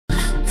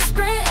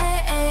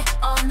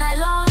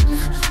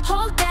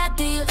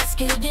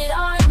hit it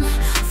on.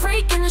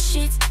 Freak in the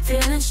sheets,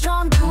 feeling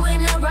strong,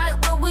 doing it right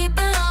where we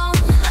belong.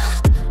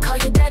 Call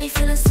your daddy,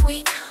 feeling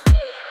sweet,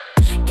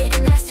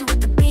 getting nasty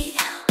with the beat.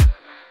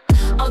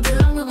 All day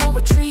long we won't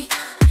retreat,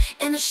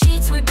 in the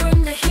sheets we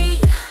bring the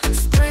heat.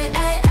 Spray,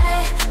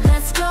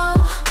 let's go,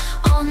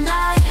 all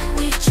night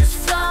we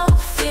just flow.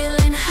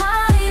 Feeling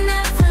high,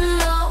 never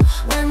low,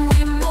 when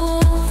we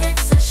move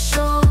it's a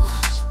show.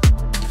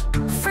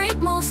 Freak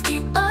moves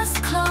keep us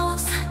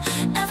close,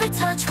 every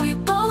touch we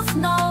both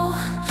know.